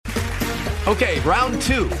Okay, round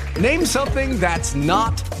two. Name something that's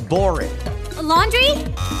not boring. A laundry?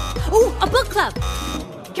 Ooh, a book club.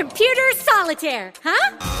 Computer solitaire,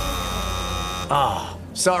 huh? Ah,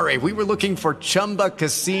 sorry, we were looking for Chumba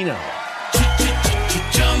Casino.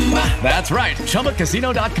 That's right,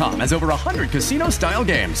 ChumbaCasino.com has over 100 casino-style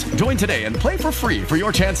games. Join today and play for free for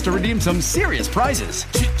your chance to redeem some serious prizes.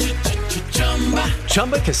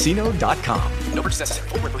 ChumbaCasino.com. No purchase necessary.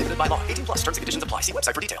 Void where prohibited by law. 18 plus terms and conditions apply. See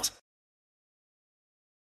website for details.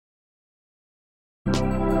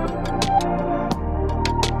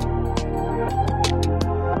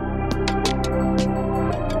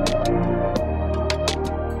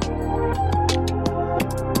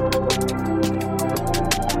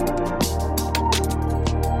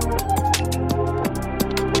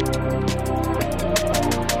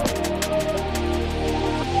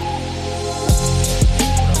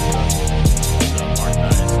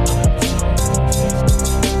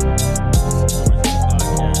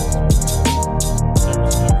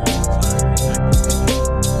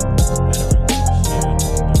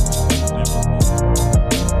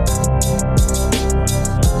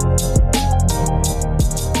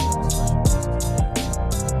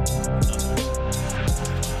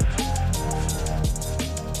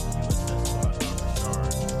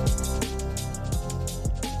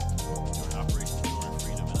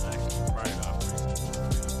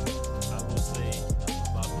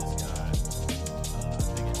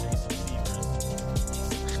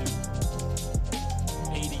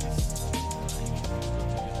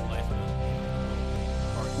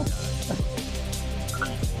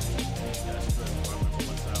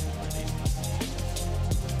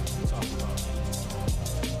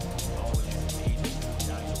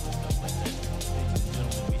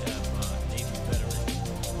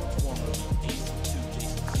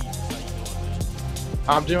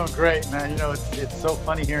 I'm doing great, man. You know, it's so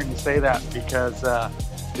funny hearing you say that because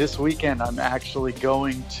this weekend I'm actually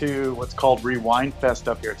going to what's called Rewind Fest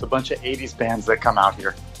up here. It's a bunch of 80s bands that come out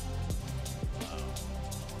here.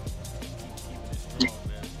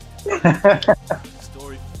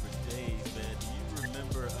 Story for days, man. Do you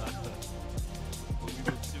remember when we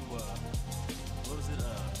went to, what was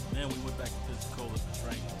it? Man, we went back to Pensacola for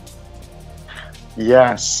training.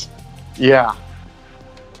 Yes. Yeah.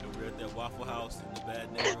 And we were at that Waffle House in the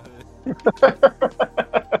bad neighborhood.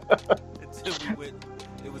 Until we went,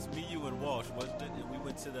 it was me, you, and Walsh, wasn't it? And we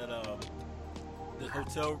went to that, the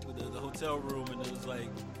hotel room, and it was like,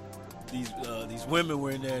 these women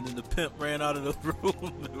were in there, and then the pimp ran out of the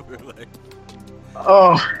room, and we were like,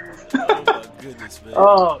 oh my goodness, man.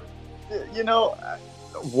 Oh, you know,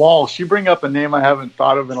 Walsh, you bring up a name I haven't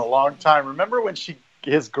thought of in a long time. Remember when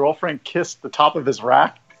his girlfriend kissed the top of his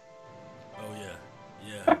rack? Oh,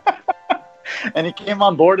 yeah. And he came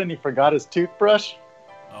on board and he forgot his toothbrush?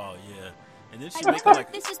 Oh, yeah. And then she made like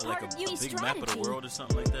a big map of the world or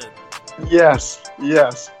something like that. Yes.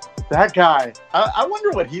 That guy. I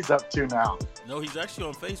wonder what he's up to now. No, he's actually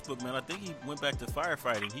on Facebook, man. I think he went back to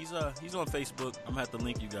firefighting. He's on Facebook. I'm gonna have to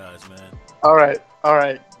link you guys, man. All right.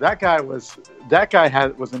 That guy was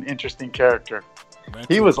an interesting character.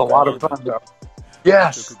 He was a lot of fun, though.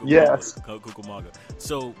 Yes. Kukumaga.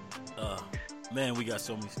 So, man, we got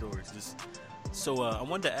so many stories. So I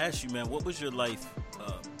wanted to ask you, man, what was your life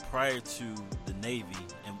prior to the Navy,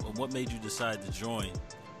 and what made you decide to join?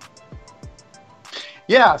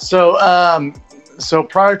 Yeah, so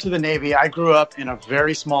prior to the Navy, I grew up in a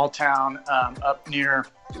very small town up near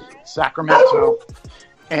Sacramento,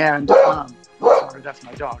 and sorry, that's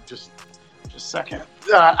my dog. Just a second.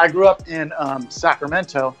 I grew up in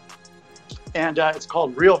Sacramento, and it's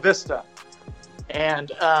called Rio Vista, and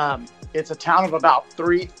it's a town of about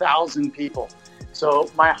 3,000 people.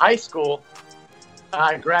 So my high school,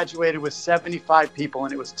 I graduated with 75 people,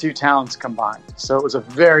 and it was two towns combined. So it was a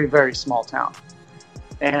very, very small town.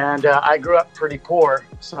 And I grew up pretty poor,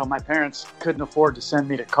 so my parents couldn't afford to send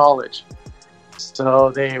me to college.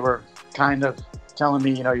 So they were kind of telling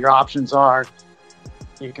me, your options are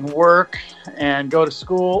you can work and go to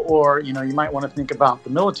school, or, you might want to think about the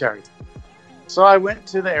military. So I went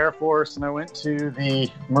to the Air Force and I went to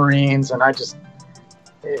the Marines, and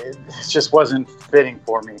it just wasn't fitting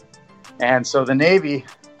for me. And so the Navy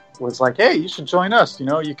was like, hey, you should join us.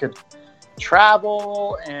 You could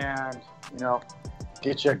travel and,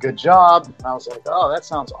 get you a good job. And I was like, oh, that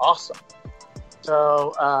sounds awesome.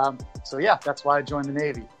 So yeah, that's why I joined the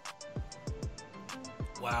Navy.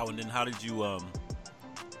 Wow. And then how did you,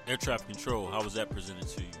 air traffic control, how was that presented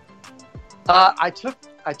to you? I took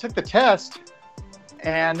the test,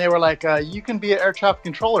 and they were like, you can be an air traffic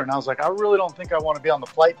controller. And I was like, I really don't think I want to be on the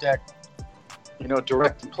flight deck,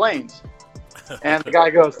 directing planes. And the guy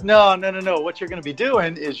goes, no. What you're going to be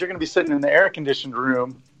doing is you're going to be sitting in the air-conditioned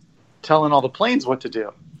room telling all the planes what to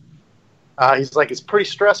do. He's like, it's pretty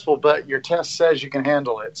stressful, but your test says you can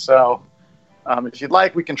handle it. So if you'd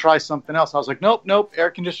like, we can try something else. I was like, nope.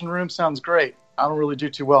 Air-conditioned room sounds great. I don't really do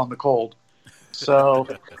too well in the cold. So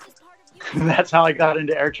that's how I got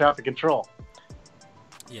into air traffic control.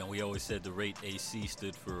 Yeah, we always said the rate AC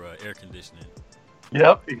stood for air conditioning.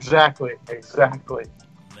 Yep, exactly.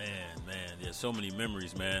 Man, yeah, so many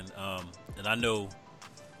memories, man. And I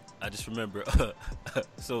just remember,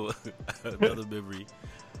 so another memory,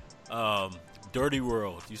 Dirty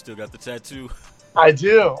World. You still got the tattoo? I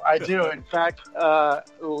do. In fact,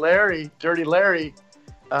 Dirty Larry,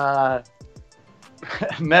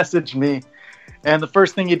 messaged me, and the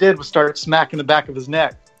first thing he did was start smacking the back of his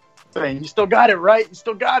neck, saying, "You still got it, right? You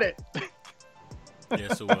still got it."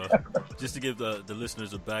 Yeah. So just to give the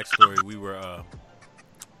listeners a backstory, we were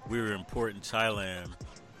in Port in Thailand,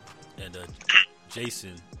 and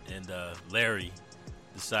Jason and Larry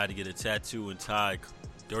decided to get a tattoo in Thai,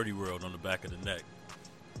 Dirty World, on the back of the neck.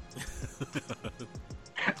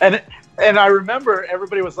 And I remember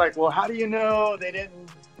everybody was like, "Well, how do you know they didn't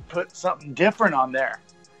put something different on there?"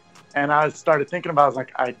 And I started thinking about it. I was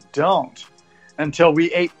like, I don't. Until we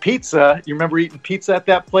ate pizza. You remember eating pizza at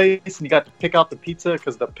that place, and you got to pick out the pizza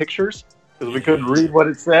because the pictures, because we couldn't read what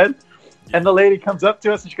it said. Yeah. And the lady comes up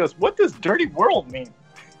to us and she goes, "What does Dirty World mean?"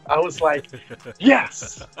 I was like,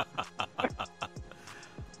 yes.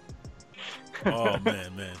 Oh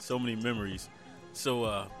man, so many memories.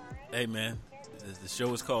 So, hey man, the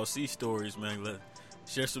show is called Sea Stories, man.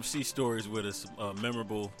 Share some sea stories with us,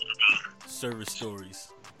 memorable service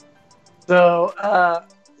stories. So,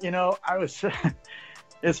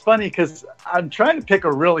 it's funny because I'm trying to pick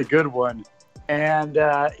a really good one. And,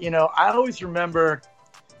 I always remember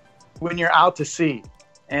when you're out to sea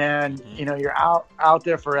and, you're out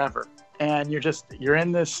there forever and you're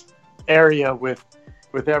in this area with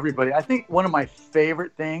everybody. I think one of my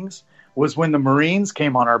favorite things was when the Marines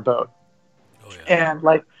came on our boat. Oh, yeah. And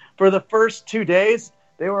like for the first 2 days,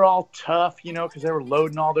 they were all tough, because they were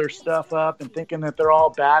loading all their stuff up and thinking that they're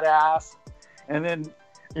all badass. And then,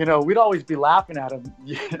 we'd always be laughing at them.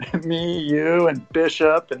 Me, you, and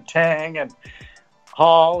Bishop, and Tang, and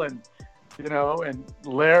Hall, and, and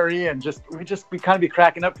Larry, and we'd kind of be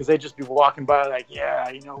cracking up because they'd just be walking by like, yeah,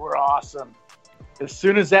 we're awesome. As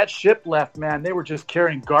soon as that ship left, man, they were just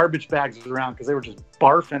carrying garbage bags around because they were just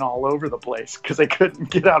barfing all over the place because they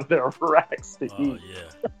couldn't get out of their racks to eat.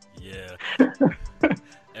 Yeah.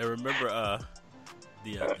 And remember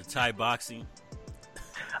the Thai boxing?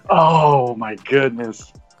 Oh, my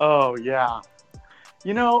goodness. Oh, yeah.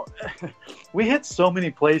 We hit so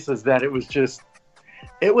many places that it was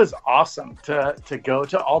awesome to go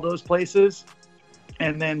to all those places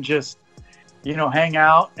and then just, hang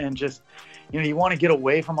out and just, you want to get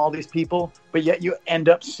away from all these people, but yet you end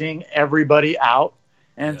up seeing everybody out.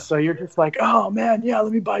 And so you're just like, oh, man, yeah,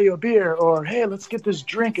 let me buy you a beer. Or, hey, let's get this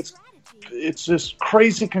drink. It's this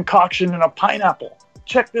crazy concoction in a pineapple.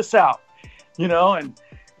 Check this out, and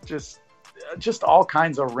just all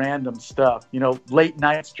kinds of random stuff, late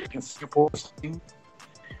nights drinking Singapore.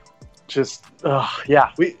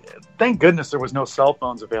 Thank goodness there was no cell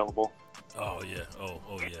phones available. Oh yeah. Oh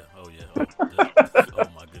my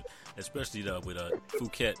goodness. Especially with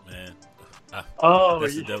Phuket, man.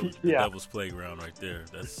 That's the devil's playground right there.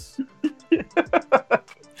 That's.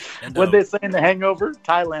 And, what they say in The Hangover?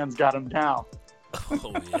 Thailand's got them down.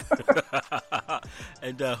 Oh yeah.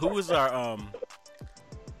 And who was our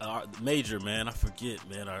major, man? I forget,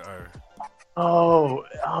 man. Our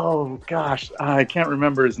Oh gosh, I can't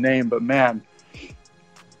remember his name, but man,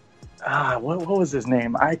 what was his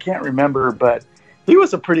name? I can't remember, but he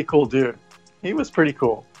was a pretty cool dude. He was pretty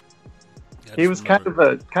cool. He was kind of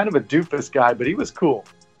a doofus guy, but he was cool.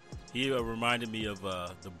 He reminded me of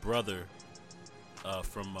the brother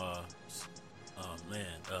from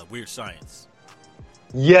Weird Science.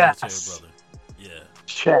 Yes. Brother. Yeah.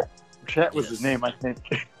 Chet was his name, I think.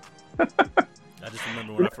 I just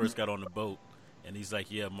remember when I first got on the boat, and he's like,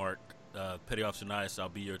 "Yeah, Mark, Petty Officer Nice, I'll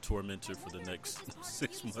be your tormentor for the next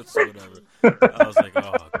 6 months or whatever." I was like,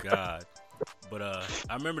 "Oh God." But I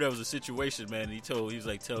remember there was a situation, man. He was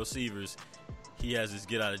like, "Tell Severs he has his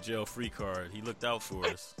get out of jail free card." He looked out for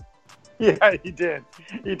us. Yeah, he did.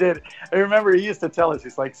 I remember he used to tell us,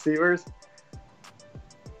 he's like, "Severs,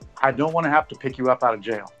 I don't want to have to pick you up out of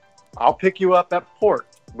jail. I'll pick you up at port,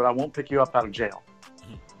 but I won't pick you up out of jail."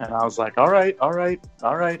 And I was like, all right,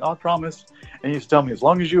 I'll promise. And he used to tell me, as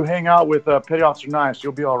long as you hang out with Petty Officer Nice,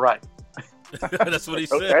 you'll be all right. That's what he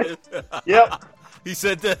said. Yep. He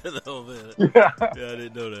said that? Oh, man. Yeah. Yeah, I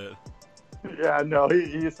didn't know that. Yeah, no,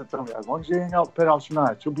 he used to tell me, as long as you hang out with Pet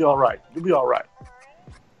Astronauts, you'll be all right. You'll be all right.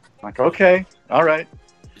 I'm like, okay, all right.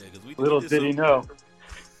 Yeah, Little did he know.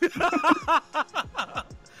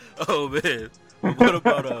 Oh man, what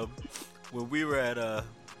about when we were at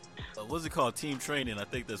what's it called? Team training, I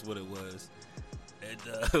think that's what it was. And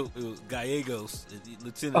it was Gallegos,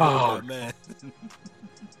 Lieutenant man.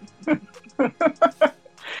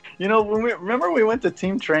 You know, when we went to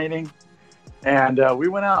team training, and we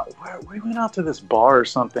went out to this bar or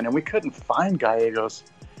something, and we couldn't find Gallegos,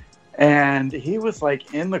 and he was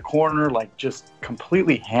like in the corner, like just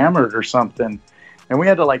completely hammered or something, and we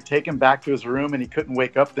had to like take him back to his room, and he couldn't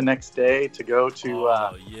wake up the next day to go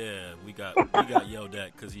to. We got yelled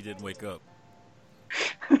at because he didn't wake up.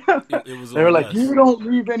 It was. They were like, "You don't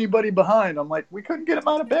leave anybody behind." I'm like, "We couldn't get him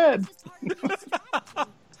out of bed."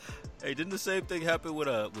 Hey, didn't the same thing happen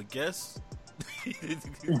with guests?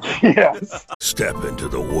 Yes. Step into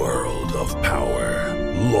the world of power,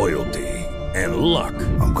 loyalty, and luck.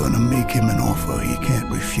 I'm gonna make him an offer he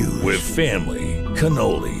can't refuse. With family,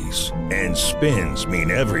 cannolis, and spins mean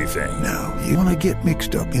everything. Now, you wanna get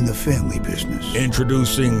mixed up in the family business.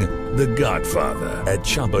 Introducing The Godfather at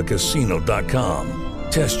ChumbaCasino.com.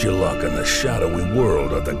 Test your luck in the shadowy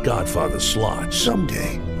world of The Godfather slot.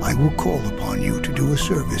 Someday, I will call upon you to do a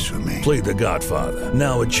service for me. Play The Godfather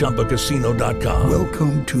now at ChumbaCasino.com.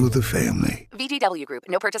 Welcome to the family. VGW Group.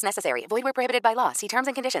 No purchase necessary. Void where prohibited by law. See terms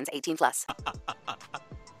and conditions. 18+.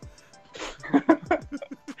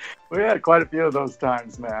 We had quite a few of those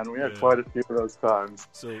times, man. We had quite a few of those times.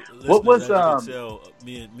 So what was tell,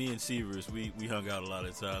 me and Severs, we hung out a lot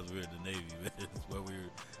of times. We were in the Navy, man, while we were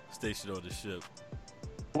stationed on the ship.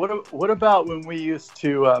 What about when we used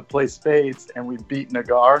to play spades and we beat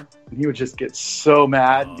Nagar, and he would just get so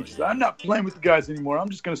mad. He'd say, "I'm not playing with the guys anymore. I'm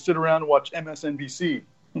just going to sit around and watch MSNBC."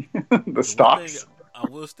 The stocks. I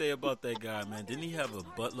will say about that guy, man. Didn't he have a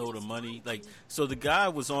buttload of money? Like, so the guy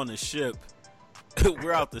was on the ship.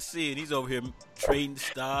 We're out to sea, and he's over here trading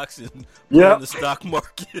stocks and playing the stock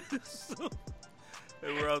market.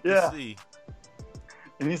 And we're out to sea.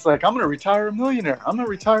 And he's like, "I'm going to retire a millionaire. I'm going to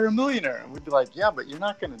retire a millionaire." And we'd be like, "Yeah, but you're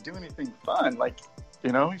not going to do anything fun." Like,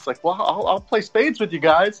 you know, he's like, "Well, I'll play spades with you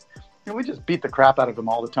guys." And we just beat the crap out of him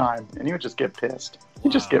all the time. And he would just get pissed.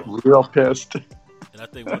 He'd just get real pissed. And I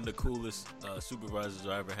think one of the coolest supervisors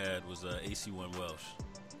I ever had was AC1 Welsh.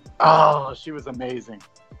 Oh, she was amazing.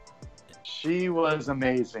 She was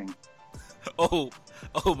amazing. Oh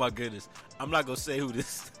my goodness. I'm not going to say who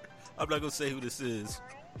this is.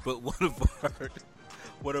 But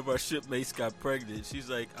one of our shipmates got pregnant. She's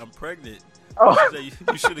like, "I'm pregnant." Oh. She said,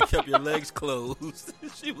 "You should have kept your legs closed."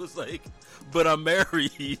 She was like, "But I'm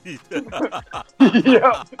married."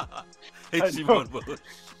 Yeah. And she won both.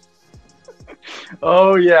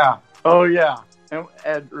 Oh yeah.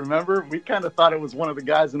 And remember, we kind of thought it was one of the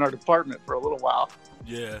guys in our department for a little while.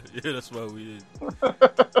 Yeah, that's why we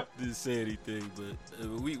didn't say anything. But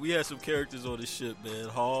we had some characters on the ship, man.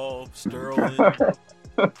 Hall, Sterling.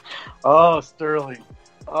 Oh, Sterling.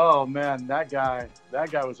 Oh man, that guy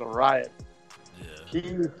was a riot.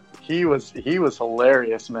 Yeah. He was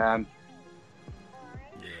hilarious, man.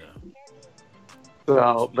 Yeah.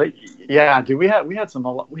 So, but yeah, dude, we had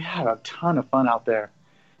a ton of fun out there.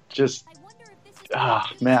 Just,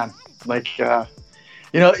 man, like,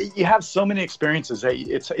 you know, you have so many experiences that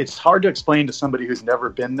it's hard to explain to somebody who's never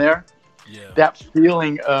been there. Yeah. That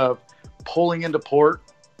feeling of pulling into port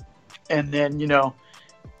and then, you know,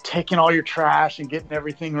 taking all your trash and getting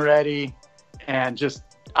everything ready and just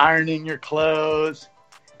ironing your clothes,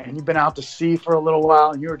 and you've been out to sea for a little while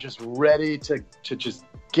and you're just ready to just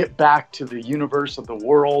get back to the universe of the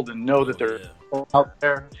world and know that they're out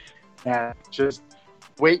there and just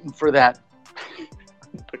waiting for that.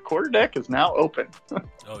 The quarterdeck is now open.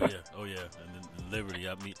 Oh yeah. And then Liberty.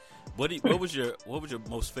 I mean, what was your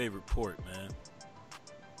most favorite port, man?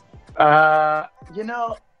 You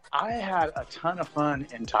know, I had a ton of fun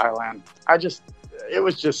in Thailand. It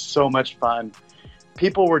was just so much fun.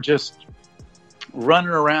 People were just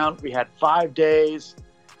running around. We had 5 days.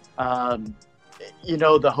 You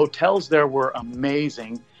know, the hotels there were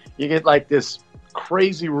amazing. You get like this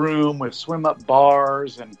crazy room with swim up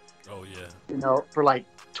bars and, you know, for like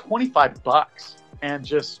 $25, and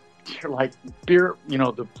just, you're like, beer, you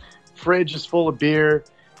know, the fridge is full of beer.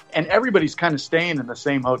 And everybody's kind of staying in the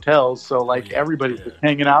same hotels, so like everybody's just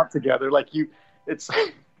hanging out together. Like it's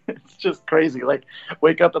just crazy. Like,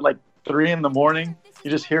 wake up at like 3 a.m,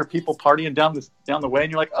 you just hear people partying down the way,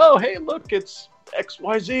 and you're like, "Oh, hey, look, it's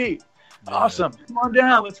XYZ. Awesome, come on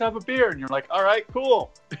down, let's have a beer." And you're like, "All right,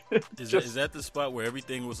 cool." Is that the spot where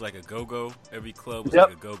everything was like a go-go? Every club was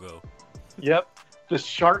like a go-go. Yep, the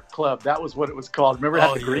Shark Club. That was what it was called. Remember it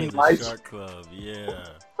had the green lights? Shark Club, yeah.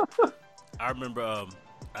 I remember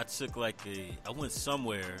I took I went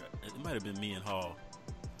somewhere. It might have been me and Hall.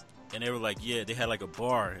 And they were like, yeah, they had like a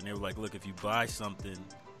bar. And they were like, look, if you buy something,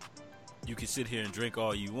 you can sit here and drink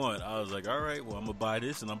all you want. I was like, all right, well, I'm going to buy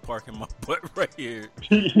this, and I'm parking my butt right here.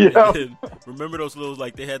 Yeah. Remember those little,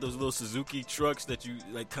 they had those little Suzuki trucks that you,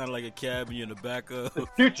 kind of like a cab, and you're in the back of?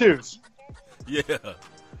 Tutus. Yeah.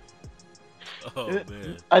 Oh,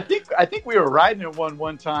 man. I think we were riding in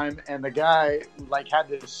one time, and the guy, had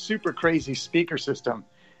this super crazy speaker system.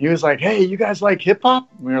 He was like, hey, you guys like hip-hop?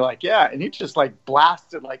 And we were like, yeah. And he just,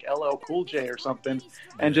 blasted, LL Cool J or something,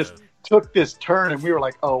 and just took this turn, and we were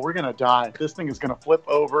like, oh, we're going to die. This thing is going to flip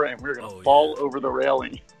over, and we're going to fall over the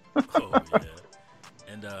railing. Oh, yeah.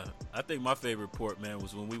 And I think my favorite port, man,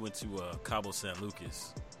 was when we went to Cabo San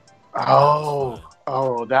Lucas.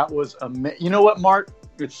 That was amazing. You know what, Mark?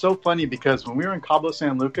 It's so funny because when we were in Cabo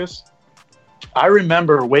San Lucas, I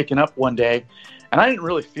remember waking up one day, and I didn't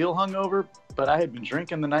really feel hungover, but I had been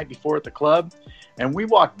drinking the night before at the club, and we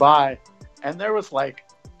walked by, and there was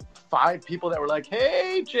 5 people that were like,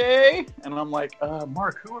 hey, Jay. And I'm like,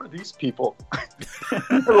 Mark, who are these people?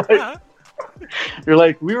 You're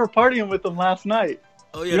like, we were partying with them last night.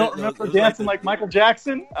 Oh, yeah, you don't remember dancing like Michael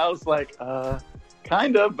Jackson? I was like,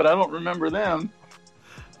 kind of, but I don't remember them.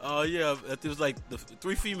 Oh, yeah. It was the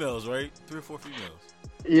 3 females, right? 3 or 4 females.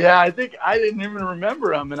 Yeah, I think I didn't even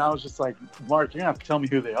remember them. And I was just like, Mark, you're going to have to tell me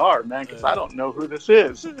who they are, man, because I don't know who this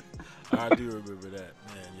is. I do remember that,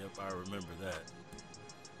 man. Yep, I remember that.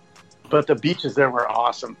 But the beaches there were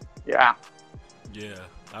awesome. Yeah. Yeah.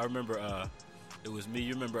 I remember it was me.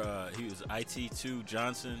 You remember he was IT2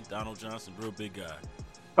 Johnson, Donald Johnson, real big guy.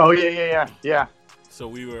 Oh, yeah. So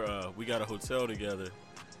we got a hotel together.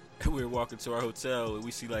 And we were walking to our hotel, and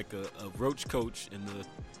we see a roach coach in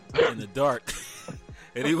the dark.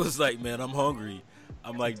 And he was like, man, I'm hungry.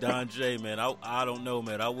 I'm like, Don J, man, I don't know,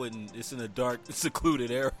 man. I wouldn't. It's in a dark,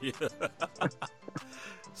 secluded area.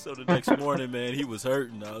 So the next morning, man, he was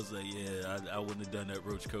hurting. I was like, yeah, I wouldn't have done that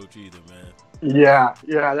roach coach either, man. Yeah,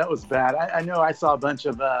 that was bad. I know I saw a bunch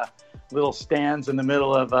of little stands in the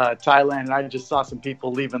middle of Thailand, and I just saw some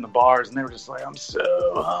people leaving the bars, and they were just like, I'm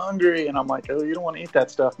so hungry. And I'm like, oh, you don't want to eat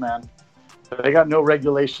that stuff, man. They got no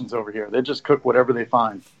regulations over here. They just cook whatever they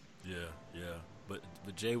find. Yeah.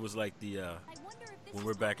 But Jay was like when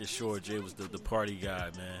we're back at shore, Jay was the party guy,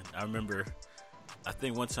 man. I remember, I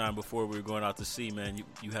think one time before we were going out to sea, man,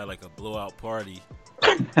 you had a blowout party,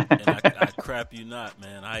 and I crap you not,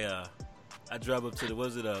 man. I drove up to the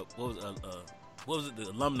the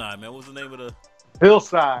alumni, man? What was the name of the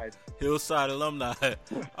Hillside Alumni?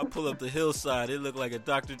 I pull up the Hillside. It looked like a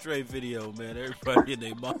Dr. Dre video, man. Everybody and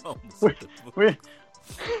their moms.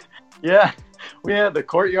 We had the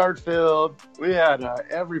courtyard filled. We had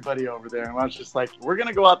everybody over there, and I was just like, we're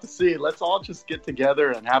gonna go out to sea. Let's all just get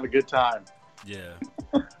together and have a good time. Yeah.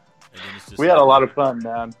 And then it's just we had a lot of fun,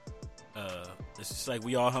 man. It's just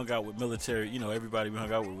we all hung out with military. You know, everybody we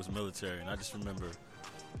hung out with was military, and I just remember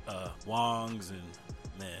Wong's and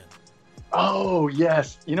man. Oh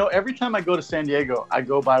yes, every time I go to San Diego, I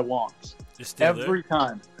go by Wong's. It's still every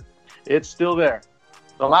time. It's still there.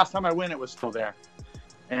 The last time I went, it was still there,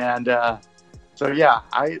 and so yeah,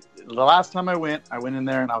 the last time I went in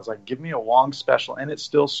there and I was like, give me a Wong special, and it's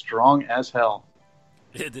still strong as hell.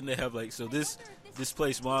 Yeah, didn't they have so this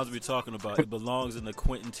place Wong's we're talking about? It belongs in the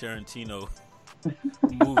Quentin Tarantino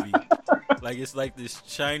movie. It's this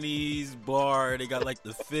Chinese bar. They got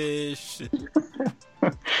the fish.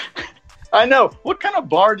 I know. What kind of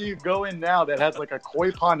bar do you go in now that has a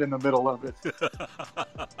koi pond in the middle of it?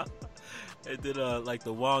 And then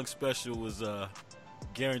the Wong special was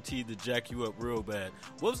guaranteed to jack you up real bad.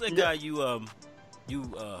 What was that guy you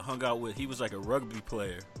hung out with? He was a rugby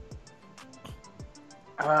player.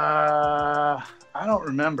 I don't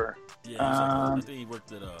remember. Yeah, I think he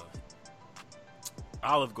worked at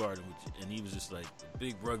Olive Garden, and he was just a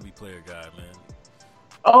big rugby player guy, man.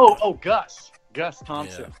 Oh, Gus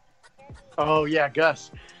Thompson. Yeah. Oh yeah,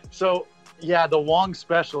 Gus. So yeah, the Wong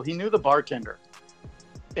special. He knew the bartender,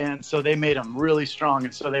 and so they made him really strong.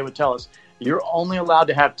 And so they would tell us, you're only allowed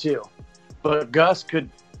to have 2, but Gus could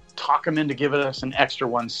talk him into giving us an extra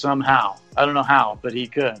one somehow. I don't know how, but he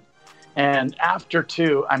could. And after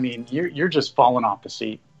 2, I mean, you're just falling off the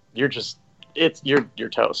seat. You're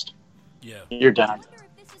toast. Yeah, you're done.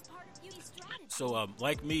 So,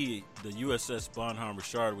 like me, the USS Bonhomme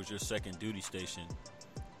Richard was your second duty station.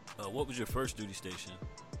 What was your first duty station?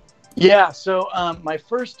 Yeah, so my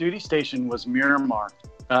first duty station was Miramar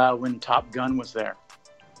when Top Gun was there.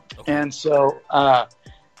 Okay. And so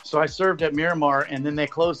So I served at Miramar, and then they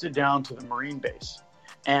closed it down to the Marine base.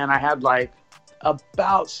 And I had like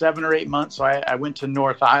about 7 or 8 months. So I went to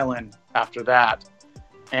North Island after that.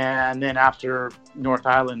 And then after North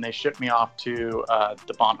Island, they shipped me off to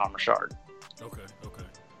the Bonhoeffer Shard. Okay.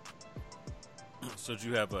 So did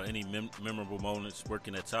you have any memorable moments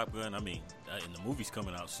working at Top Gun? I mean, and the movie's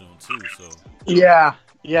coming out soon too. So yeah,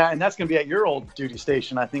 and that's going to be at your old duty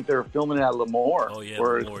station. I think they're filming it at Lemoore. Oh yeah,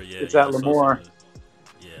 Lemoore. Yeah, it's at Lemoore.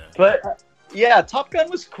 Yeah, but Top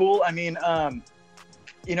Gun was cool. I mean,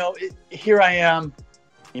 here I am,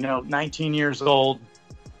 19 years old.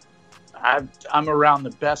 I'm around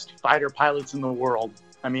the best fighter pilots in the world.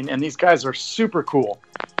 I mean, and these guys are super cool.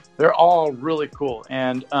 They're all really cool.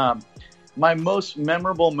 And my most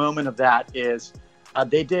memorable moment of that is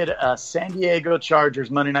they did a San Diego Chargers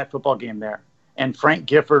Monday Night Football game there, and Frank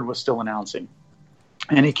Gifford was still announcing.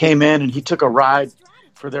 And he came in and he took a ride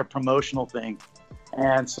for their promotional thing.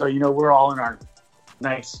 And so, we're all in our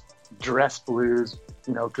nice dress blues,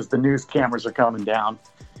 because the news cameras are coming down.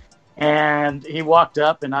 And he walked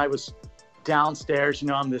up, and I was downstairs.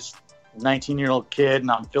 I'm this 19-year-old kid, and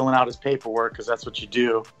I'm filling out his paperwork because that's what you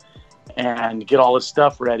do, and get all his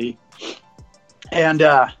stuff ready. And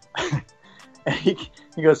he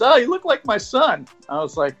goes, "Oh, you look like my son." I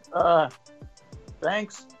was like,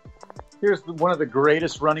 "Thanks." Here's one of the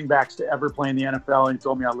greatest running backs to ever play in the NFL, and he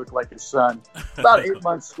told me I look like his son. About 8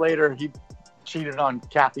 months later, he cheated on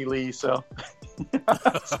Kathy Lee, so.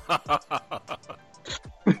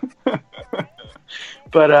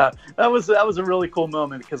 But that was a really cool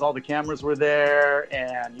moment because all the cameras were there,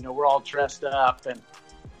 and we're all dressed up, and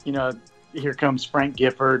here comes Frank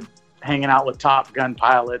Gifford hanging out with Top Gun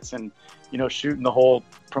pilots, and shooting the whole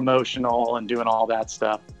promotional and doing all that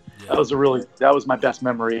stuff. Yeah. That was my best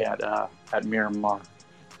memory at Miramar.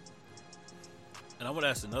 And I would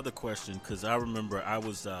ask another question because I remember I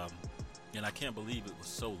was, and I can't believe it was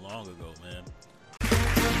so long ago, man.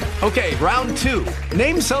 Okay, round 2.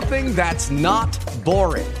 Name something that's not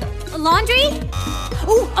boring. A laundry?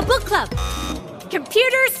 Ooh, a book club.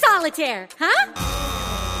 Computer solitaire,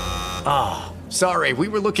 huh? Sorry, we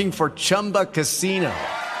were looking for Chumba Casino.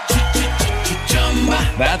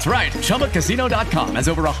 That's right. ChumbaCasino.com has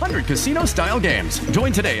over 100 casino-style games.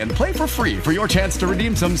 Join today and play for free for your chance to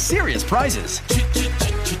redeem some serious prizes.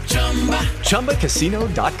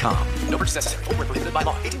 ChumbaCasino.com. No purchase necessary. Void where prohibited by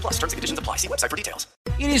law. 18+. Terms and conditions apply. See website for details.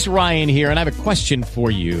 It is Ryan here, and I have a question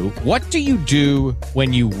for you. What do you do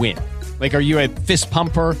when you win? Like, are you a fist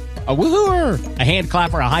pumper, a woohooer, a hand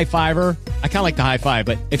clapper, a high fiver? I kind of like the high five,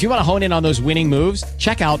 but if you want to hone in on those winning moves,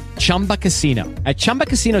 check out Chumba Casino. At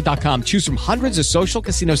ChumbaCasino.com, choose from hundreds of social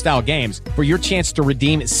casino-style games for your chance to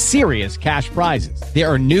redeem serious cash prizes. There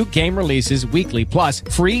are new game releases weekly, plus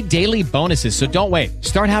free daily bonuses. So don't wait.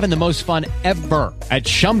 Start having the most fun ever at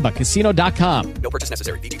ChumbaCasino.com. No purchase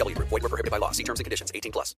necessary. VGW. Void where prohibited by law. See terms and conditions.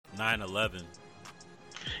 18+. 9/11.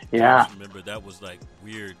 Yeah. I just remember that was like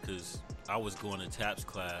weird because I was going to TAPS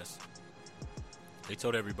class. They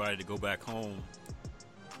told everybody to go back home,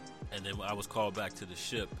 and then I was called back to the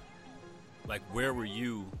ship. Like, where were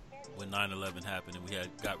you when 9/11 happened and we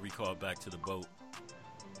got recalled back to the boat?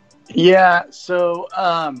 Yeah, so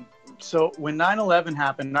when 9/11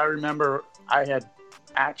 happened, I remember I had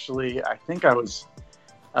I think I was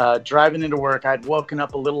driving into work. I'd woken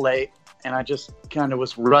up a little late, and I just kind of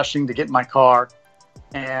was rushing to get in my car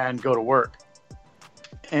and go to work.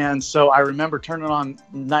 And so I remember turning on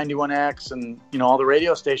 91X and, all the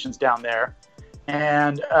radio stations down there.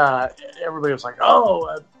 And everybody was like,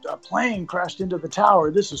 "Oh, a plane crashed into the tower.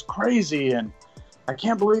 This is crazy. And I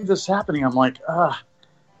can't believe this is happening." I'm like,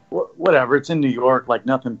 whatever. It's in New York. Like,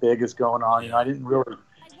 nothing big is going on.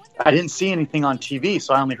 I didn't see anything on TV,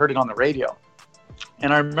 so I only heard it on the radio.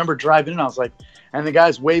 And I remember driving in, I was like, and the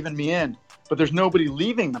guy's waving me in, but there's nobody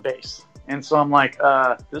leaving the base. And so I'm like,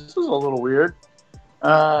 this is a little weird.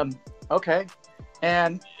 Okay.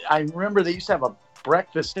 And I remember they used to have a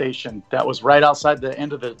breakfast station that was right outside the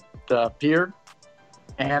end of the pier.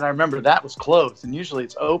 And I remember that was closed, and usually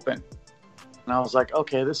it's open. And I was like,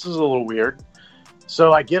 okay, this is a little weird.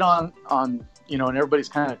 So I get on, and everybody's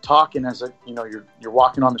kind of talking as you're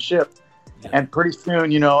walking on the ship. Yeah. And pretty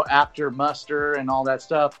soon, after muster and all that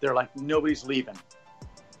stuff, they're like, nobody's leaving.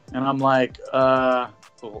 And I'm like, I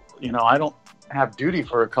don't have duty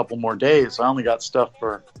for a couple more days. I only got stuff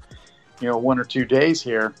for, 1 or 2 days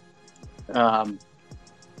here.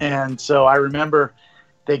 And so I remember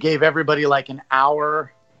they gave everybody like an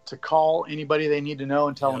hour to call anybody they need to know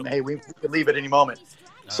and tell them, hey, we could leave at any moment.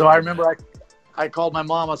 So I remember I called my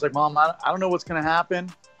mom. I was like, "Mom, I don't know what's going to happen,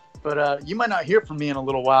 but you might not hear from me in a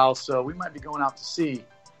little while, so we might be going out to sea."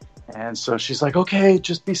 And so she's like, okay,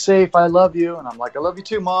 just be safe. I love you. And I'm like, I love you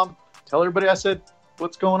too, Mom. Tell everybody I said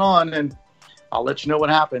what's going on, and I'll let you know what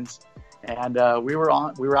happens. And we were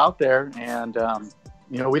out there, and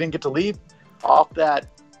we didn't get to leave off that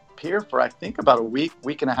pier for I think about a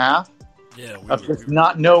week and a half. Yeah, of just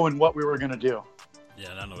not knowing what we were gonna do.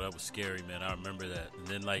 Yeah, and I know that was scary, man. I remember that. And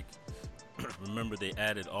then remember they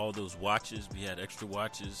added all those watches. We had extra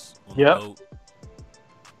watches on the boat.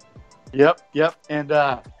 Yep. And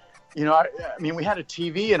I mean, we had a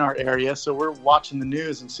TV in our area, so we're watching the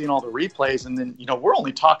news and seeing all the replays, and then we're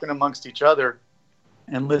only talking amongst each other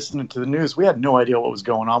and listening to the news. We had no idea what was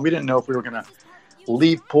going on. We didn't know if we were gonna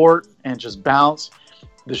leave port and just bounce.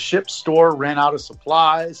 The ship store ran out of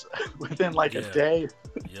supplies within a day.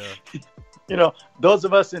 Yeah. Those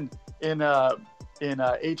of us in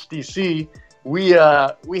HDC, we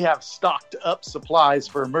have stocked up supplies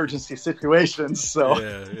for emergency situations. So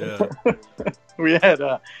we had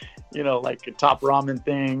top ramen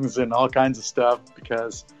things and all kinds of stuff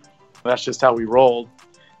because that's just how we rolled.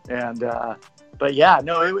 And but yeah,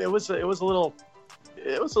 no, it was a little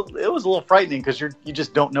frightening because you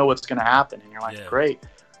just don't know what's going to happen, and you're like, great,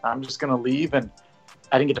 I'm just going to leave, and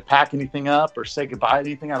I didn't get to pack anything up or say goodbye to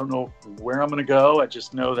anything. I don't know where I'm going to go. I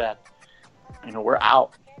just know that we're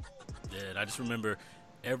out. Yeah, and I just remember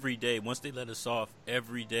every day once they let us off,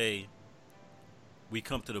 every day we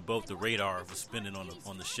come to the boat, the radar was spinning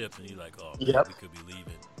on the ship, and you're like, oh man, we could be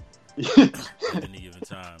leaving at any given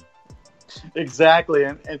time. Exactly,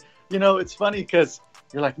 and it's funny because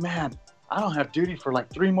you're like, man, I don't have duty for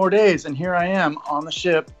 3 more days, and here I am on the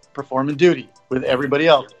ship performing duty with everybody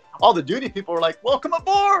else. All the duty people were like, welcome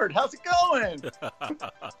aboard, how's it going?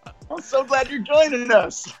 I'm so glad you're joining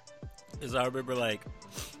us. Because I remember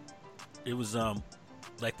it was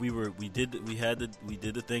we did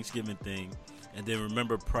the Thanksgiving thing, and then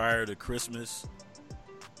remember prior to Christmas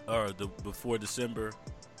or before December,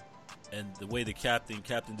 and the way the Captain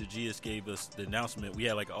DeGias gave us the announcement, we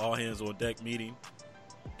had an all hands on deck meeting.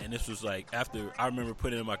 And this was after I remember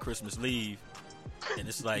putting in my Christmas leave, and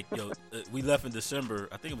it's we left in December.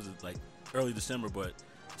 I think it was early December, but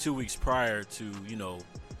 2 weeks prior to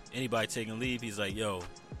anybody taking leave, he's like, yo,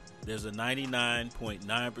 there's a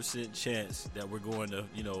 99.9% chance that we're going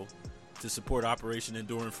to support Operation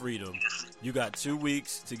Enduring Freedom. You got 2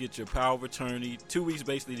 weeks to get your power of attorney, 2 weeks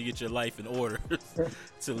basically to get your life in order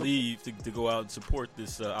to leave to go out and support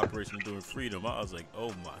this Operation Enduring Freedom. I was like, oh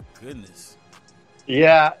my goodness.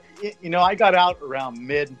 Yeah, I got out around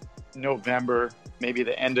mid-November, maybe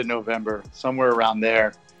the end of November, somewhere around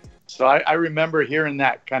there. So I remember hearing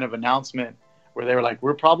that kind of announcement where they were like,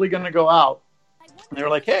 we're probably going to go out. And they were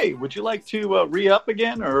like, hey, would you like to re-up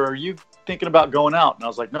again, or are you thinking about going out? And I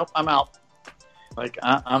was like, nope, I'm out.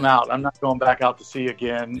 I'm out. I'm not going back out to sea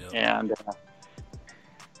again. Yep. And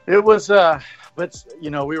it was, but, we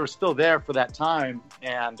were still there for that time.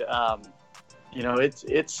 And,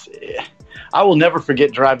 I will never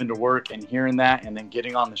forget driving to work and hearing that, and then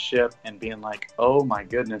getting on the ship and being like, oh my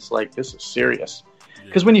goodness, this is serious.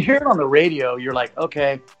 Because when you hear it on the radio, you're like,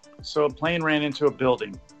 okay, so a plane ran into a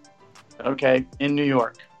building, okay, in New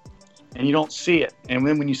York, and you don't see it. And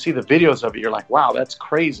then when you see the videos of it, you're like, wow, that's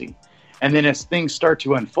crazy. And then as things start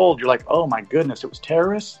to unfold, you're like, oh my goodness, it was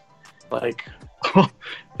terrorists?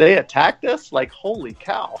 They attacked us? Holy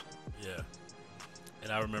cow. Yeah.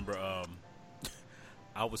 And I remember,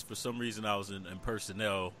 for some reason I was in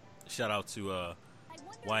personnel. Shout out to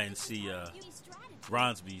YNC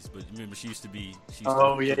Ronsby's, but remember she used to be.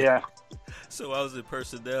 Yeah. So I was in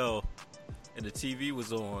personnel, and the TV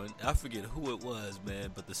was on. I forget who it was,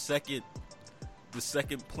 man, but the second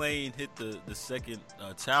plane hit the second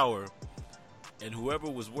tower, and whoever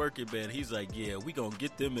was working, man, he's like, yeah, we gonna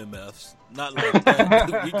get them MFs. Not like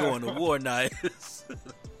that. We going to war knives.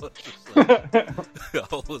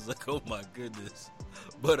 I was like, oh my goodness.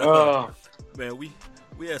 But man, we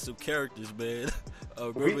had some characters, man.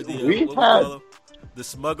 Remember we call him? The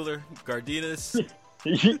smuggler, Gardinas.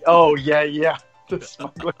 Oh yeah, the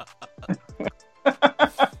smuggler.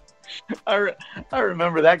 I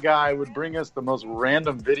remember that guy would bring us the most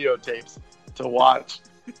random videotapes to watch.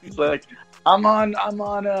 He's like, I'm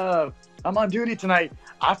on duty tonight.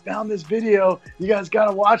 I found this video. You guys got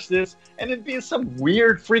to watch this. And it'd be some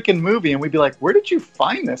weird freaking movie. And we'd be like, where did you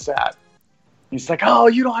find this at? He's like, oh,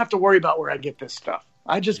 you don't have to worry about where I get this stuff.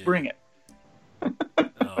 I just bring it. Oh,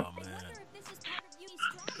 man.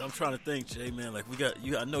 I'm trying to think, Jay, man. We got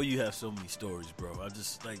you. I know you have so many stories, bro. I'm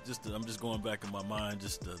just going back in my mind,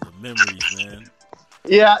 just the memories, man.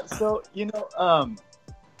 Yeah. So,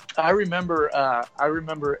 I remember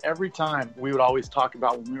every time we would always talk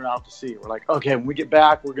about when we were out to sea. We're like, okay, when we get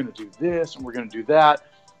back, we're going to do this and we're going to do that.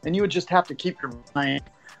 and you would just have to keep your mind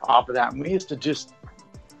off of that. And we used to just,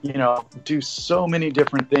 do so many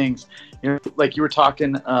different things. Like you were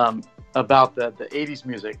talking about the 80s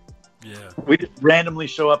music. Yeah. We just randomly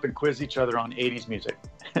show up and quiz each other on 80s music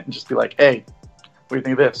and just be like, hey, what do you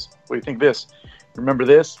think of this? What do you think of this? Remember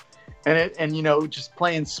this? And just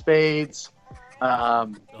playing spades. Oh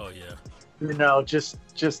yeah.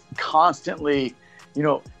 Just constantly,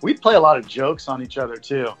 we play a lot of jokes on each other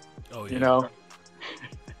too. Oh yeah.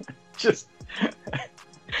 Just,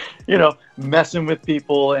 messing with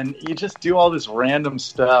people, and you just do all this random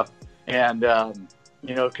stuff. And,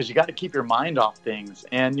 because you got to keep your mind off things,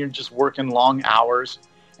 and you're just working long hours,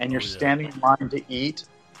 and you're standing in line to eat,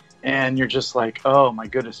 and you're just like, oh my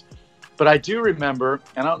goodness. But I do remember,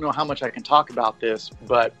 and I don't know how much I can talk about this,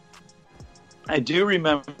 but I do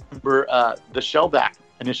remember the Shellback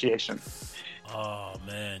initiation. Oh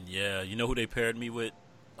man, yeah. You know who they paired me with?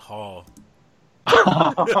 Hall.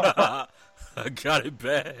 I got it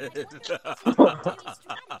bad.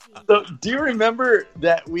 So, do you remember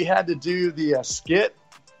that we had to do the skit?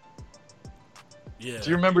 Yeah. Do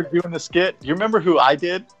you remember doing the skit? Do you remember who I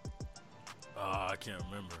did? I can't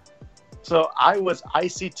remember. So I was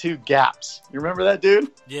IC2 Gaps. You remember that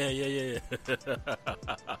dude? Yeah.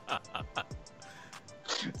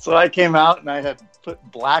 So I came out and I had put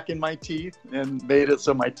black in my teeth and made it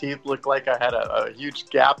so my teeth looked like I had a huge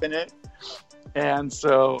gap in it. And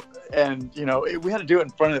so, we had to do it in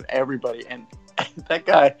front of everybody. And that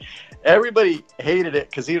guy, everybody hated it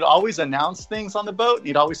because he'd always announce things on the boat. And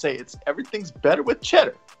he'd always say, everything's better with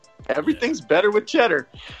cheddar. Everything's better with cheddar.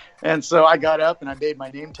 And so I got up and I made my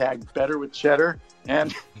name tag better with cheddar.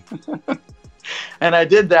 And, and I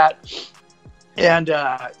did that. And,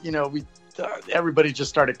 everybody just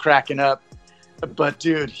started cracking up. But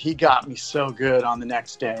dude, he got me so good on the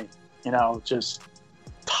next day, just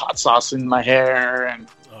hot sauce in my hair and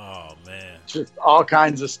oh man, just all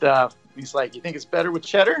kinds of stuff. He's like, you think it's better with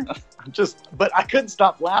cheddar? But I couldn't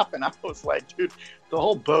stop laughing. I was like, dude, the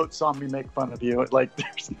whole boat saw me make fun of you. Like,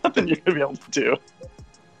 there's nothing you're gonna be able to do.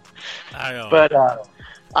 I know. But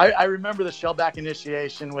I remember the Shellback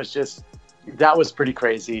initiation that was pretty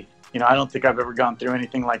crazy. I don't think I've ever gone through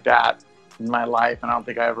anything like that in my life, and I don't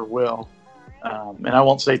think I ever will. And I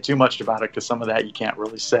won't say too much about it because some of that you can't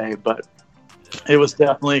really say, but it was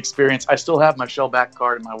definitely experience. I still have my Shellback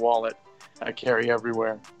card in my wallet. I carry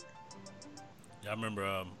everywhere. Yeah, I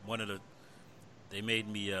remember they made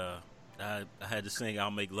me, I had to sing I'll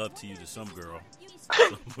Make Love to You to some girl.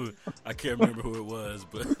 I can't remember who it was,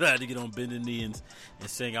 but I had to get on bending knee and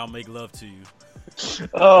sing I'll Make Love to You.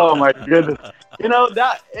 Oh my goodness.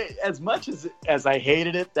 That as much as I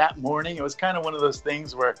hated it that morning, it was kind of one of those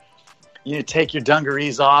things where you take your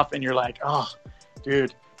dungarees off and you're like, oh,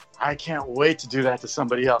 dude, I can't wait to do that to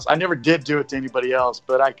somebody else. I never did do it to anybody else,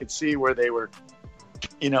 but I could see where they were,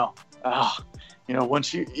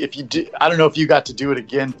 once if you do, I don't know if you got to do it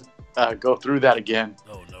again, go through that again.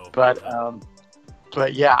 Oh no.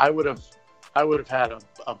 But yeah, I would have had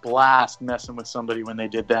a blast messing with somebody when they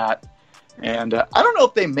did that. And I don't know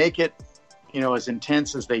if they make it, as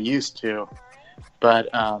intense as they used to, but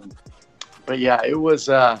yeah, it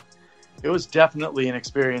was definitely an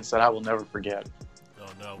experience that I will never forget. Oh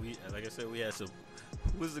no, like I said, we had some.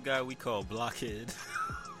 Who was the guy we called Blockhead?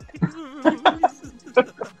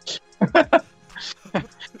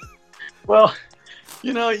 Well,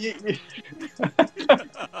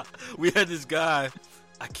 we had this guy.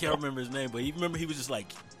 I can't remember his name, but he was just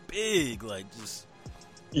like big, like just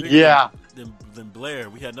yeah. Than Blair.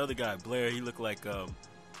 We had another guy, Blair. He looked like a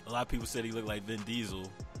lot of people said he looked like Vin Diesel.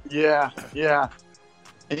 Yeah.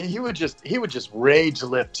 And he would just rage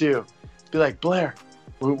lift too. Be like, Blair,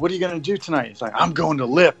 what are you going to do tonight? He's like, I'm going to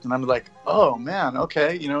lift. And I'm like, oh man,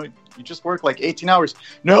 okay. You just worked like 18 hours.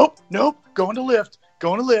 Nope. Going to lift,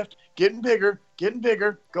 getting bigger,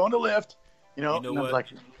 going to lift, You know and what? Like,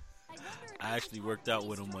 I actually worked out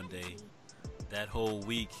with him one day. That whole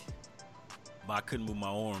week, I couldn't move my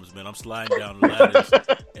arms, man. I'm sliding down the ladders.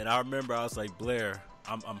 And I remember I was like, Blair,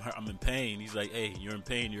 I'm in pain. He's like, hey, you're in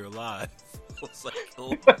pain, you're alive. I was like,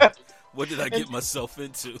 oh, what did I get myself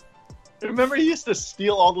into? Remember he used to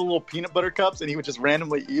steal all the little peanut butter cups and he would just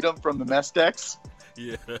randomly eat them from the mess decks?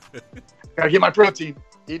 Yeah. Gotta get my protein.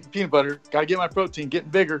 Eating peanut butter. Gotta get my protein.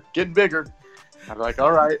 Getting bigger. I'm like,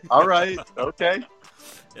 all right. Okay.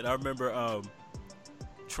 And I remember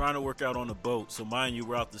trying to work out on the boat. So mind you,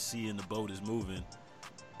 we're out to sea and the boat is moving.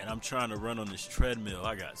 And I'm trying to run on this treadmill.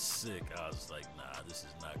 I got sick. I was like, nah, this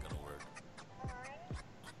is not going to work.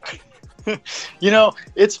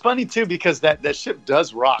 It's funny too because that ship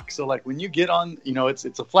does rock. So like when you get on, it's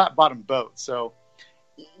a flat bottom boat. So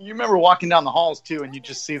you remember walking down the halls too, and you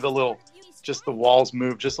just see the walls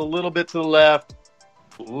move just a little bit to the left,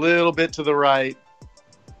 a little bit to the right.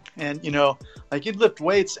 And, like you'd lift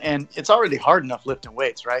weights, and it's already hard enough lifting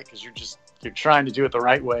weights, right? Because you're trying to do it the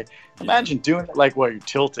right way. Imagine doing it like while you're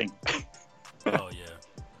tilting. Oh, yeah.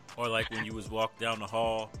 Or like when you was walk down the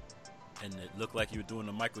hall, and it looked like you were doing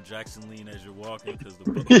the Michael Jackson lean as you're walking. Because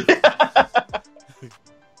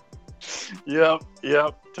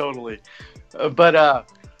Yep, totally. But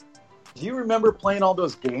do you remember playing all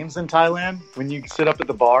those games in Thailand when you sit up at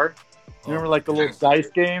the bar? Remember like the little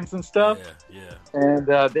dice games and stuff? Yeah. And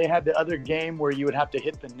they had the other game where you would have to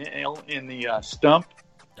hit the nail in the stump.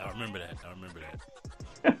 I remember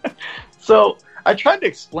that. So I tried to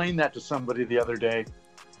explain that to somebody the other day.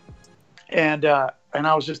 And I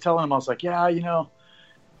was just telling him, I was like, yeah,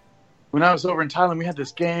 when I was over in Thailand, we had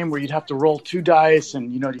this game where you'd have to roll 2 dice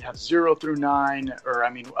and, you'd have 0 through 9,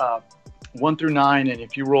 1 through 9. And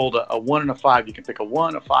if you rolled a 1 and a 5, you could pick a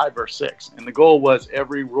 1, a 5, or a 6. And the goal was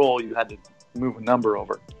every roll you had to move a number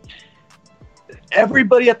over.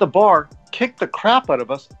 Everybody at the bar kicked the crap out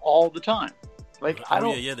of us all the time. Like,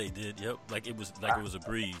 Yeah, they did. Yep. Like it was a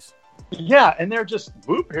breeze. Yeah. And they're just,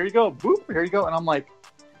 boop, here you go. Boop, here you go. And I'm like,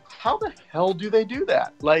 how the hell do they do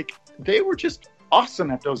that? Like, they were just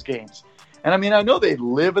awesome at those games. And I know they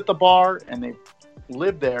live at the bar and they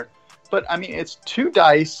live there, but it's 2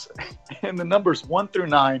 dice and the numbers 1 through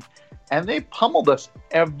 9, and they pummeled us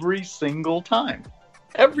every single time.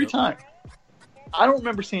 Every time. I don't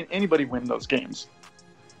remember seeing anybody win those games.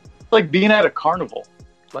 It's like being at a carnival.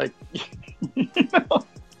 Like, But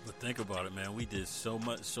think about it, man. We did so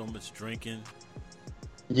much drinking.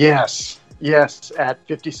 Yes, at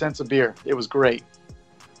 50 cents a beer. It was great.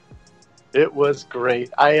 It was great.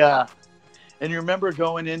 And you remember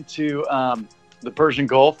going into the Persian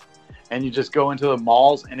Gulf, and you just go into the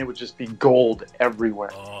malls, and it would just be gold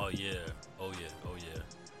everywhere. Oh yeah.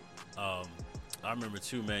 I remember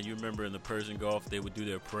too, man. You remember in the Persian Gulf, they would do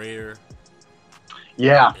their prayer.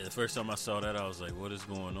 Yeah. And the first time I saw that, I was like, "What is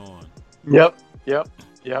going on?" Yep.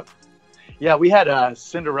 Yeah, we had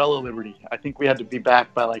Cinderella Liberty. I think we had to be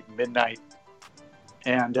back by like midnight.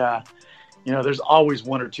 And, there's always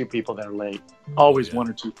 1 or 2 people that are late. Always 1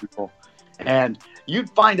 or 2 people. And you'd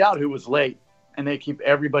find out who was late, and they keep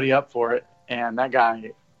everybody up for it. And that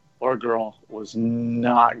guy or girl was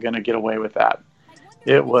not going to get away with that.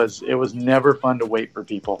 It was never fun to wait for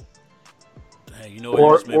people. Hey,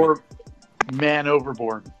 or man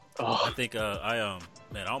overboard. Oh. I think I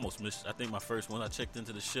almost missed. I think my first when I checked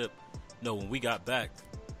into the ship. No, when we got back,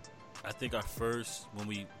 I think our first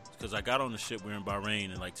because I got on the ship, we were in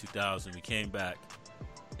Bahrain in like 2000. We came back,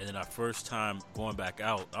 and then our first time going back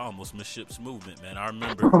out, I almost missed ship's movement, man. I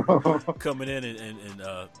remember coming in and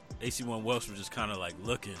AC-1 Welsh was just kind of like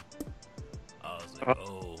looking. I was like,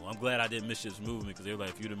 oh, I'm glad I didn't miss ship's movement, because they were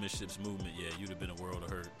like, if you'd have missed ship's movement, yeah, you'd have been a world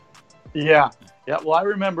of hurt. Yeah. Well, I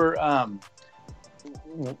remember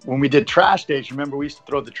when we did trash days. Remember, we used to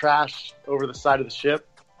throw the trash over the side of the ship.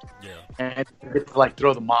 Yeah. And get to like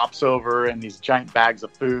throw the mops over and these giant bags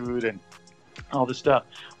of food and all this stuff.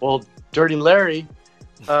 Well, Dirty Larry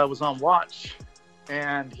was on watch,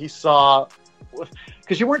 and he saw,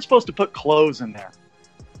 because you weren't supposed to put clothes in there,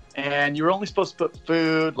 and you were only supposed to put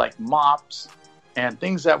food like mops and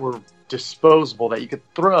things that were disposable that you could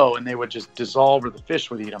throw and they would just dissolve or the fish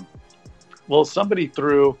would eat them. Well, somebody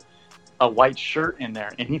threw a white shirt in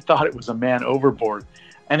there, and he thought it was a man overboard,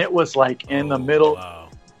 and it was like in the middle. Wow.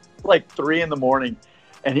 Like 3 a.m,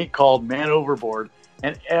 and he called man overboard,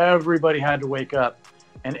 and everybody had to wake up,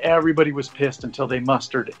 and everybody was pissed until they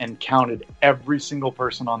mustered and counted every single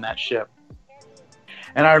person on that ship.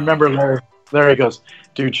 And I remember Larry goes,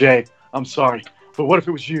 "Dude, Jay, I'm sorry, but what if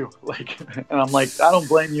it was you?" Like, and I'm like, "I don't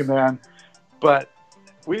blame you, man, but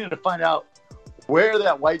we need to find out where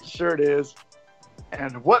that white shirt is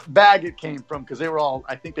and what bag it came from," because they were all,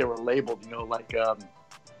 I think they were labeled, like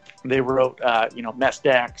they wrote,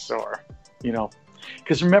 Mestex or,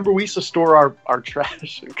 because remember we used to store our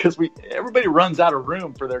trash because everybody runs out of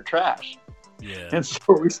room for their trash. Yeah. And so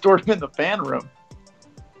we stored them in the fan room.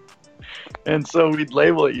 And so we'd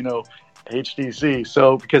label it, HDC.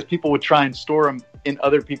 So because people would try and store them in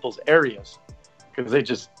other people's areas because they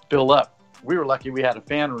just fill up. We were lucky we had a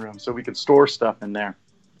fan room so we could store stuff in there.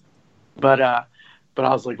 But I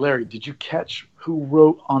was like, Larry, did you catch who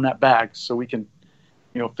wrote on that bag so we can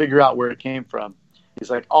figure out where it came from? He's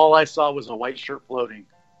like, all I saw was a white shirt floating.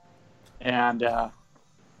 And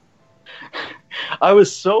I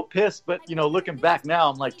was so pissed, but, looking back now,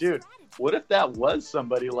 I'm like, dude, what if that was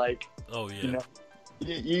somebody like, oh, yeah.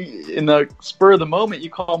 you in the spur of the moment, you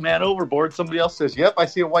call man overboard. Somebody else says, "Yep, I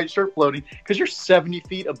see a white shirt floating," because you're 70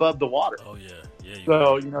 feet above the water. Oh yeah.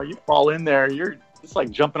 So you fall in there. It's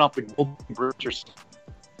like jumping off the Golden Bridge or something.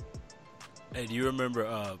 Hey, do you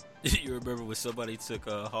remember? You remember when somebody took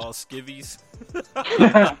Hall skivvies?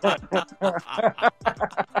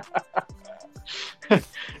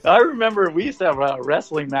 I remember we used to have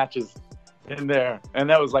wrestling matches in there, and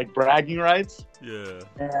that was like bragging rights. Yeah.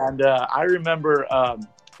 And I remember,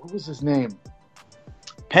 what was his name?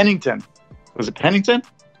 Pennington. Was it Pennington?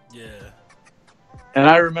 Yeah. And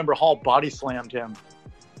I remember Hall body slammed him,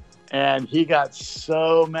 and he got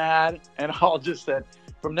so mad, and Hall just said,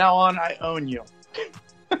 "From now on, I own you."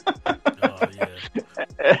 Oh yeah.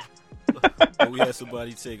 We had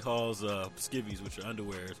somebody take Hall's skivvies, which are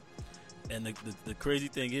underwears, and the crazy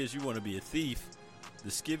thing is, you want to be a thief, the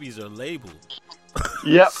skivvies are labeled.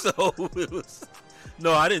 Yep. So it was.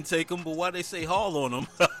 No, I didn't take them, but why they say Hall on them?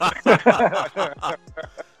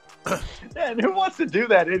 And who wants to do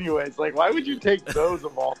that anyways? Like, why would you take those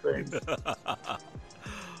of all things?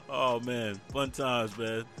 Oh, man. Fun times,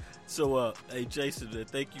 man. So, hey, Jason, man,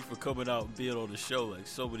 thank you for coming out and being on the show. Like,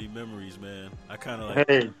 so many memories, man. I kind of like...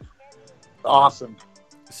 Hey, awesome.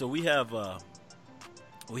 So we have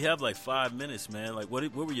like 5 minutes, man. Like,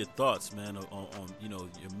 what were your thoughts, man, on your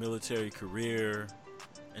military career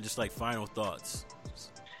and just, like, final thoughts?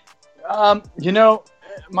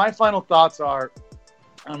 My final thoughts are,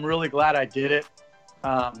 I'm really glad I did it.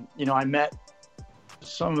 I met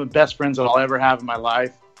some of the best friends that I'll ever have in my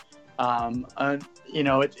life.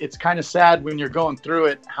 It's kind of sad when you're going through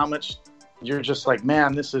it, how much you're just like,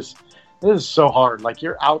 man, this is so hard. Like,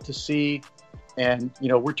 you're out to sea, and,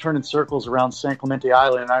 we're turning circles around San Clemente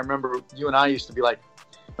Island. And I remember you and I used to be like,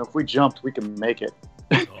 if we jumped, we can make it.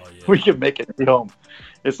 Oh, yeah. We can make it home.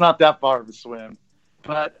 It's not that far of a swim.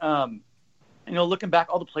 But, looking back,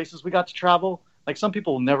 all the places we got to travel, like, some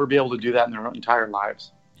people will never be able to do that in their entire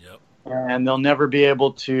lives. Yep. And they'll never be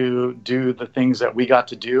able to do the things that we got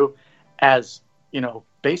to do as,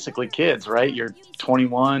 basically kids, right? You're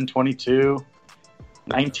 21, 22,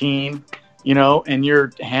 19, and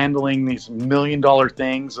you're handling these $1 million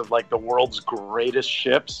things of, like, the world's greatest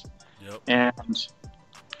ships. Yep. And,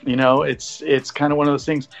 it's kind of one of those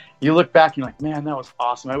things you look back and you're like, man, that was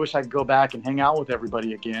awesome. I wish I could go back and hang out with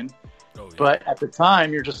everybody again. Oh, yeah. But at the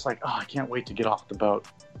time, you're just like, oh, I can't wait to get off the boat.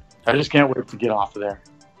 I just can't wait to get off of there.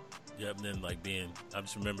 Yep, and then I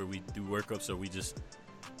just remember we do workups, so we just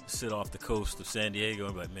sit off the coast of San Diego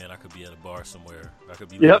and be like, man, I could be at a bar somewhere. I could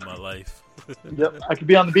be living my life. Yep, I could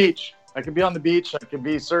be on the beach. I could be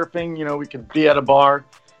surfing. We could be at a bar.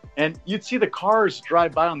 And you'd see the cars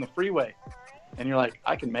drive by on the freeway. And you're like,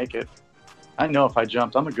 I can make it. I know if I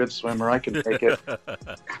jumped, I'm a good swimmer. I can make it.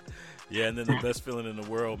 Yeah, and then the best feeling in the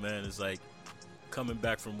world, man, is like coming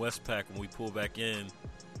back from Westpac when we pull back in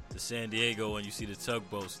to San Diego and you see the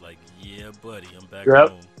tugboats, like, yeah, buddy, I'm back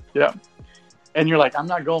home. Yep. And you're like, I'm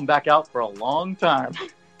not going back out for a long time.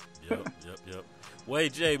 Yep. Well, hey,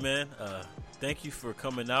 Jay, man, thank you for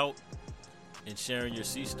coming out and sharing your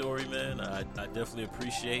sea story, man. I definitely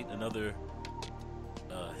appreciate another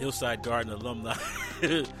Hillside Garden alumni,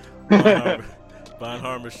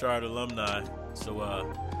 Bonhomme Richard alumni.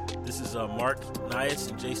 So this is Mark Nias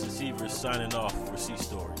and Jason Sievers signing off for Sea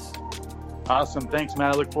Stories. Awesome. Thanks,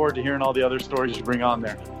 man. I look forward to hearing all the other stories you bring on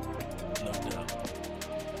there. No doubt.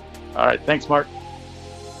 All right. Thanks, Mark.